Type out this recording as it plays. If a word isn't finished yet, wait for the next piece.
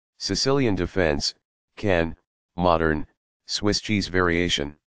Sicilian defense, can, modern, Swiss cheese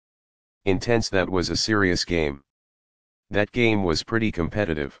variation. Intense. That was a serious game. That game was pretty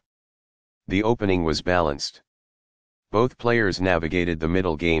competitive. The opening was balanced. Both players navigated the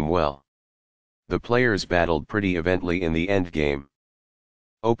middle game well. The players battled pretty evenly in the endgame.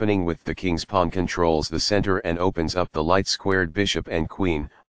 Opening with the king's pawn controls the center and opens up the light-squared bishop and queen,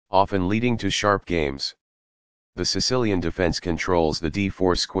 often leading to sharp games. The Sicilian defense controls the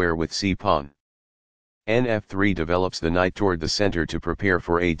d4 square with c-pawn. Nf3 develops the knight toward the center to prepare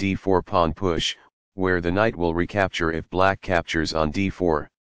for a d4 pawn push, where the knight will recapture if black captures on d4.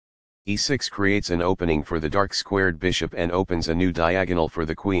 E6 creates an opening for the dark-squared bishop and opens a new diagonal for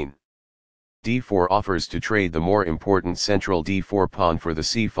the queen. d4 offers to trade the more important central d4 pawn for the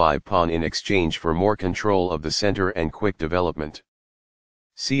c5 pawn in exchange for more control of the center and quick development.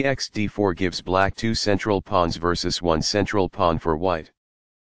 Cx d4 gives black two central pawns versus one central pawn for white.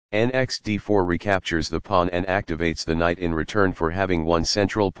 Nx d4 recaptures the pawn and activates the knight in return for having one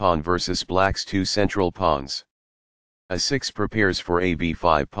central pawn versus black's two central pawns. A6 prepares for a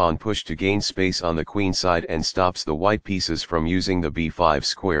b5 pawn push to gain space on the queen side and stops the white pieces from using the b5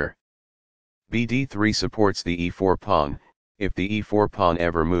 square. Bd3 supports the e4 pawn. If the e4 pawn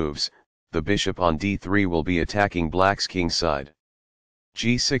ever moves, the bishop on d3 will be attacking black's king side.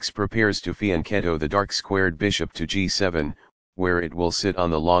 G6 prepares to fianchetto the dark-squared bishop to g7, where it will sit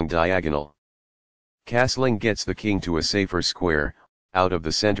on the long diagonal. Castling gets the king to a safer square, out of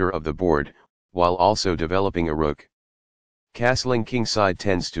the center of the board, while also developing a rook. Castling kingside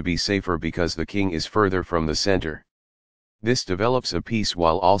tends to be safer because the king is further from the center. This develops a piece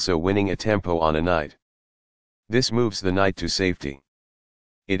while also winning a tempo on a knight. This moves the knight to safety.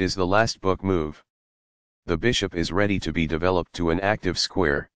 It is the last book move. The bishop is ready to be developed to an active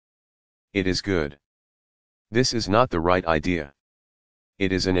square. It is good. This is not the right idea.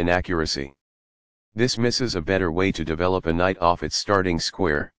 It is an inaccuracy. This misses a better way to develop a knight off its starting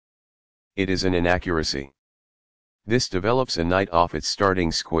square. It is an inaccuracy. This develops a knight off its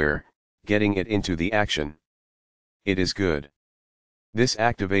starting square, getting it into the action. It is good. This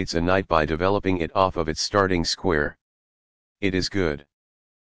activates a knight by developing it off of its starting square. It is good.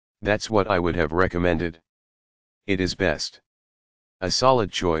 That's what I would have recommended. It is best. A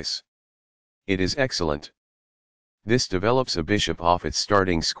solid choice. It is excellent. This develops a bishop off its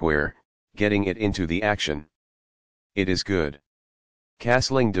starting square, getting it into the action. It is good.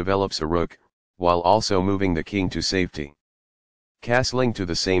 Castling develops a rook, while also moving the king to safety. Castling to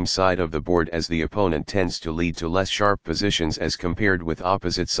the same side of the board as the opponent tends to lead to less sharp positions as compared with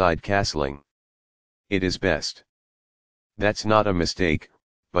opposite side castling. It is best. That's not a mistake,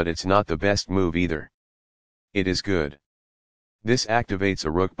 but it's not the best move either. It is good. This activates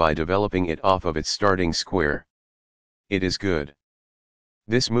a rook by developing it off of its starting square. It is good.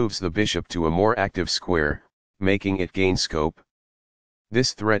 This moves the bishop to a more active square, making it gain scope.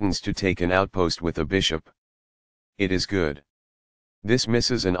 This threatens to take an outpost with a bishop. It is good. This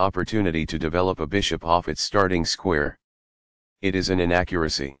misses an opportunity to develop a bishop off its starting square. It is an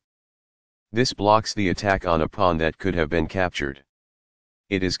inaccuracy. This blocks the attack on a pawn that could have been captured.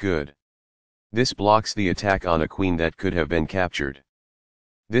 It is good. This blocks the attack on a queen that could have been captured.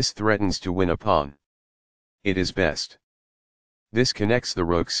 This threatens to win a pawn. It is best. This connects the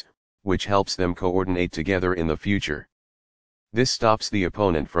rooks, which helps them coordinate together in the future. This stops the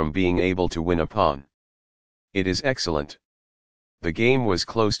opponent from being able to win a pawn. It is excellent. The game was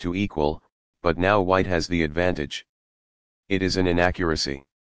close to equal, but now white has the advantage. It is an inaccuracy.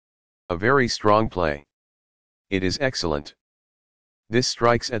 A very strong play. It is excellent. This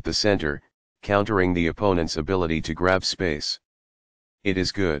strikes at the center, countering the opponent's ability to grab space. It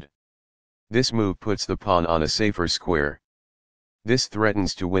is good. This move puts the pawn on a safer square. This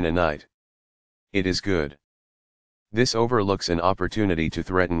threatens to win a knight. It is good. This overlooks an opportunity to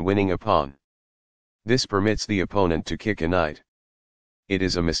threaten winning a pawn. This permits the opponent to kick a knight. It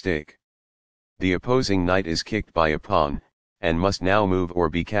is a mistake. The opposing knight is kicked by a pawn, and must now move or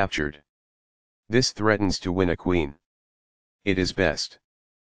be captured. This threatens to win a queen. It is best.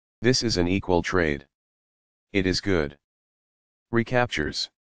 This is an equal trade. It is good. Recaptures.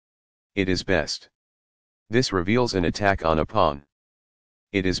 It is best. This reveals an attack on a pawn.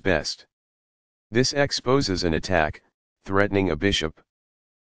 It is best. This exposes an attack, threatening a bishop.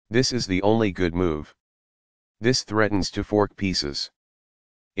 This is the only good move. This threatens to fork pieces.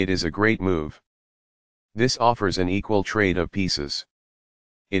 It is a great move. This offers an equal trade of pieces.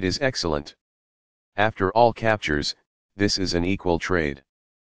 It is excellent. After all captures, this is an equal trade.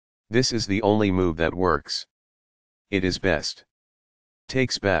 This is the only move that works. It is best.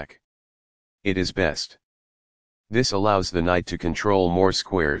 Takes back. It is best. This allows the knight to control more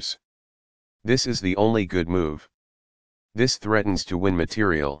squares. This is the only good move. This threatens to win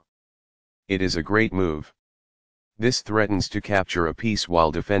material. It is a great move. This threatens to capture a piece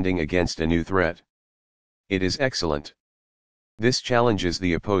while defending against a new threat. It is excellent. This challenges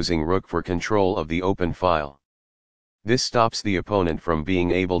the opposing rook for control of the open file. This stops the opponent from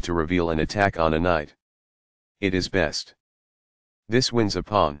being able to reveal an attack on a knight. It is best. This wins a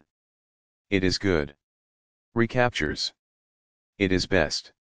pawn. It is good. Recaptures. It is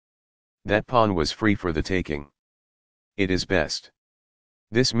best. That pawn was free for the taking. It is best.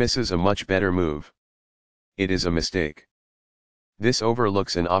 This misses a much better move. It is a mistake. This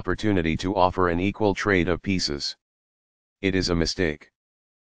overlooks an opportunity to offer an equal trade of pieces. It is a mistake.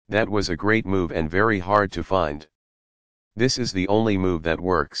 That was a great move and very hard to find. This is the only move that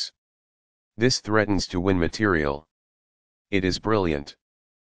works. This threatens to win material. It is brilliant.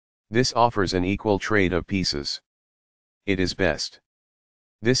 This offers an equal trade of pieces. It is best.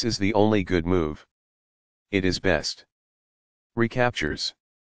 This is the only good move. It is best. Recaptures.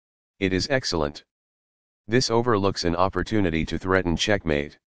 It is excellent. This overlooks an opportunity to threaten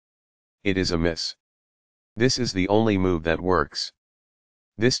checkmate. It is a miss. This is the only move that works.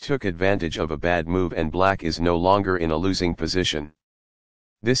 This took advantage of a bad move and black is no longer in a losing position.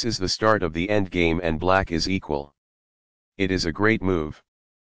 This is the start of the endgame and black is equal. It is a great move.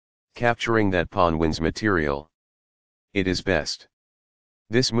 Capturing that pawn wins material. It is best.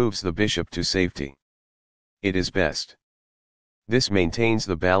 This moves the bishop to safety. It is best. This maintains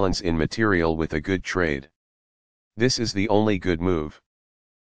the balance in material with a good trade. This is the only good move.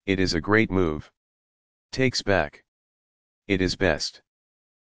 It is a great move. Takes back. It is best.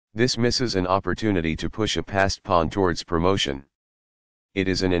 This misses an opportunity to push a passed pawn towards promotion. It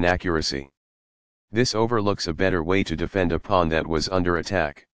is an inaccuracy. This overlooks a better way to defend a pawn that was under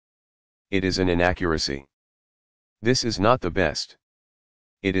attack. It is an inaccuracy. This is not the best.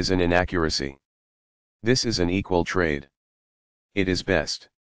 It is an inaccuracy. This is an equal trade. It is best.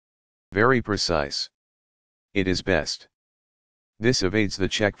 Very precise. It is best. This evades the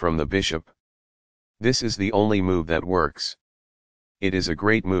check from the bishop. This is the only move that works. It is a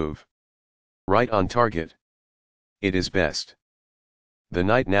great move. Right on target. It is best. The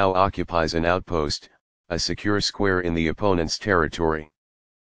knight now occupies an outpost, a secure square in the opponent's territory.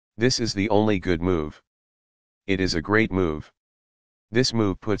 This is the only good move. It is a great move. This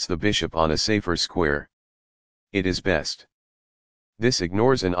move puts the bishop on a safer square. It is best. This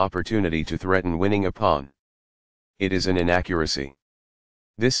ignores an opportunity to threaten winning a pawn. It is an inaccuracy.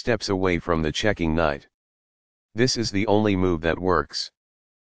 This steps away from the checking knight. This is the only move that works.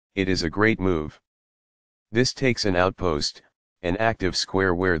 It is a great move. This takes an outpost, an active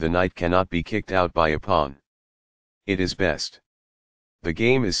square where the knight cannot be kicked out by a pawn. It is best. The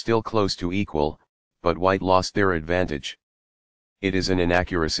game is still close to equal, but white lost their advantage. It is an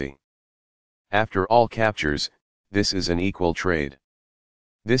inaccuracy. After all captures, this is an equal trade.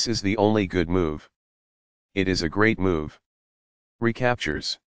 This is the only good move. It is a great move.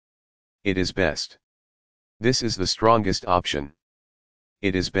 Recaptures. It is best. This is the strongest option.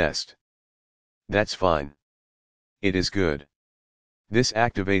 It is best. That's fine. It is good. This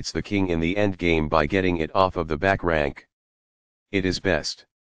activates the king in the endgame by getting it off of the back rank. It is best.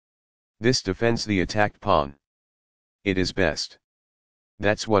 This defends the attacked pawn. It is best.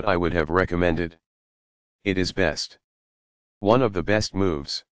 That's what I would have recommended. It is best. One of the best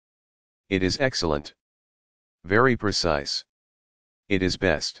moves. It is excellent. Very precise. It is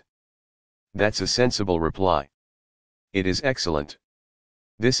best. That's a sensible reply. It is excellent.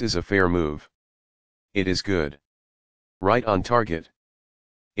 This is a fair move. It is good. Right on target.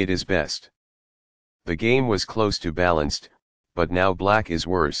 It is best. The game was close to balanced, but now black is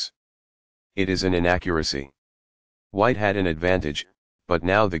worse. It is an inaccuracy. White had an advantage, but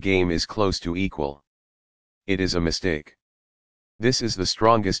now the game is close to equal. It is a mistake. This is the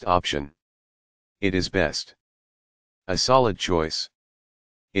strongest option. It is best. A solid choice.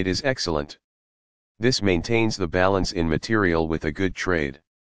 It is excellent. This maintains the balance in material with a good trade.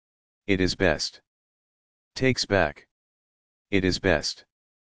 It is best. Takes back. It is best.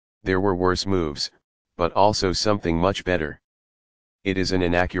 There were worse moves, but also something much better. It is an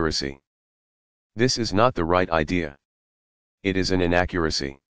inaccuracy. This is not the right idea. It is an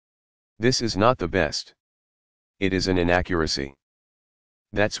inaccuracy. This is not the best. It is an inaccuracy.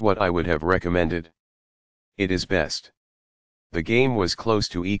 That's what I would have recommended. It is best. The game was close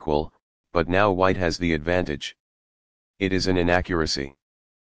to equal, but now white has the advantage. It is an inaccuracy.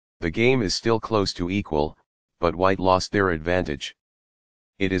 The game is still close to equal, but white lost their advantage.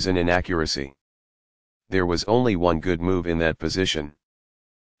 It is an inaccuracy. There was only one good move in that position.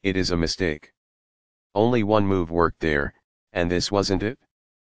 It is a mistake. Only one move worked there, and this wasn't it?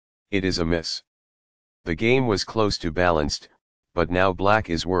 It is a miss. The game was close to balanced, but now black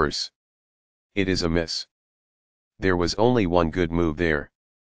is worse. It is a miss. There was only one good move there.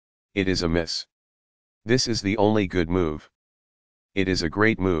 It is a miss. This is the only good move. It is a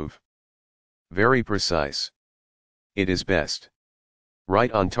great move. Very precise. It is best.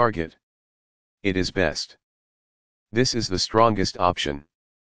 Right on target. It is best. This is the strongest option.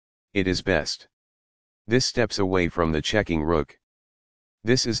 It is best. This steps away from the checking rook.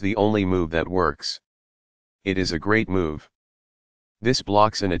 This is the only move that works. It is a great move. This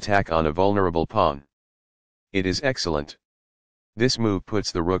blocks an attack on a vulnerable pawn. It is excellent. This move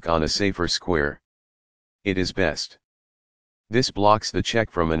puts the rook on a safer square. It is best. This blocks the check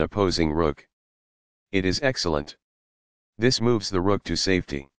from an opposing rook. It is excellent. This moves the rook to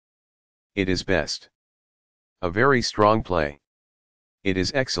safety. It is best. A very strong play. It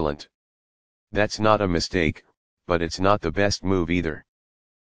is excellent. That's not a mistake, but it's not the best move either.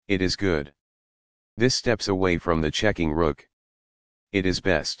 It is good. This steps away from the checking rook. It is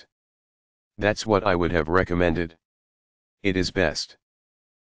best. That's what I would have recommended. It is best.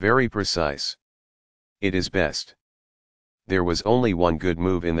 Very precise. It is best. There was only one good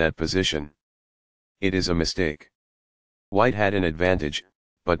move in that position. It is a mistake. White had an advantage,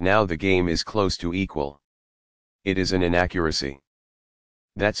 but now the game is close to equal. It is an inaccuracy.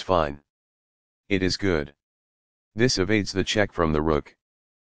 That's fine. It is good. This evades the check from the rook.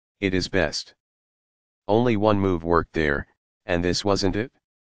 It is best. Only one move worked there, and this wasn't it?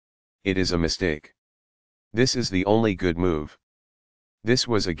 It is a mistake. This is the only good move. This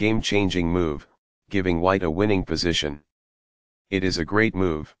was a game-changing move, giving white a winning position. It is a great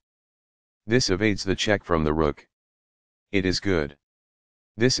move. This evades the check from the rook. It is good.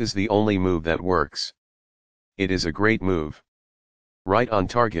 This is the only move that works. It is a great move. Right on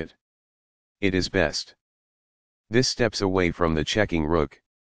target. It is best. This steps away from the checking rook.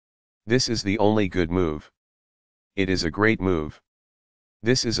 This is the only good move. It is a great move.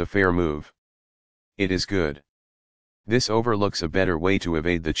 This is a fair move. It is good. This overlooks a better way to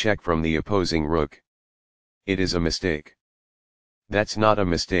evade the check from the opposing rook. It is a mistake. That's not a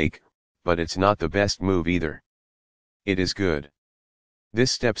mistake, but it's not the best move either. It is good.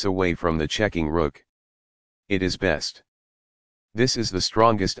 This steps away from the checking rook. It is best. This is the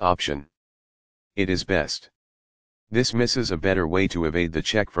strongest option. It is best. This misses a better way to evade the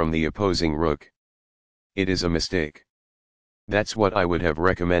check from the opposing rook. It is a mistake. That's what I would have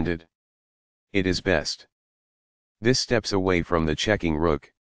recommended. It is best. This steps away from the checking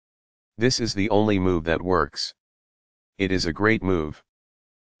rook. This is the only move that works. It is a great move.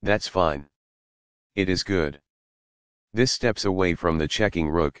 That's fine. It is good. This steps away from the checking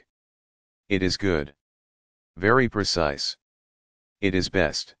rook. It is good. Very precise. It is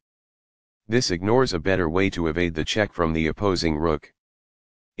best. This ignores a better way to evade the check from the opposing rook.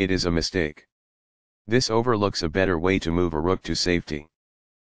 It is a mistake. This overlooks a better way to move a rook to safety.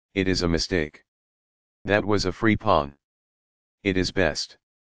 It is a mistake. That was a free pawn. It is best.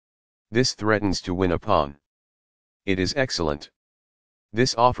 This threatens to win a pawn. It is excellent.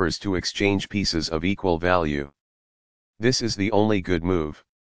 This offers to exchange pieces of equal value. This is the only good move.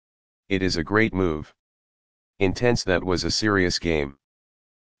 It is a great move. Intense. That was a serious game.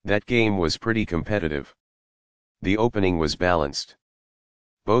 That game was pretty competitive. The opening was balanced.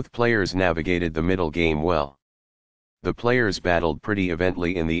 Both players navigated the middle game well. The players battled pretty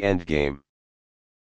evenly in the endgame.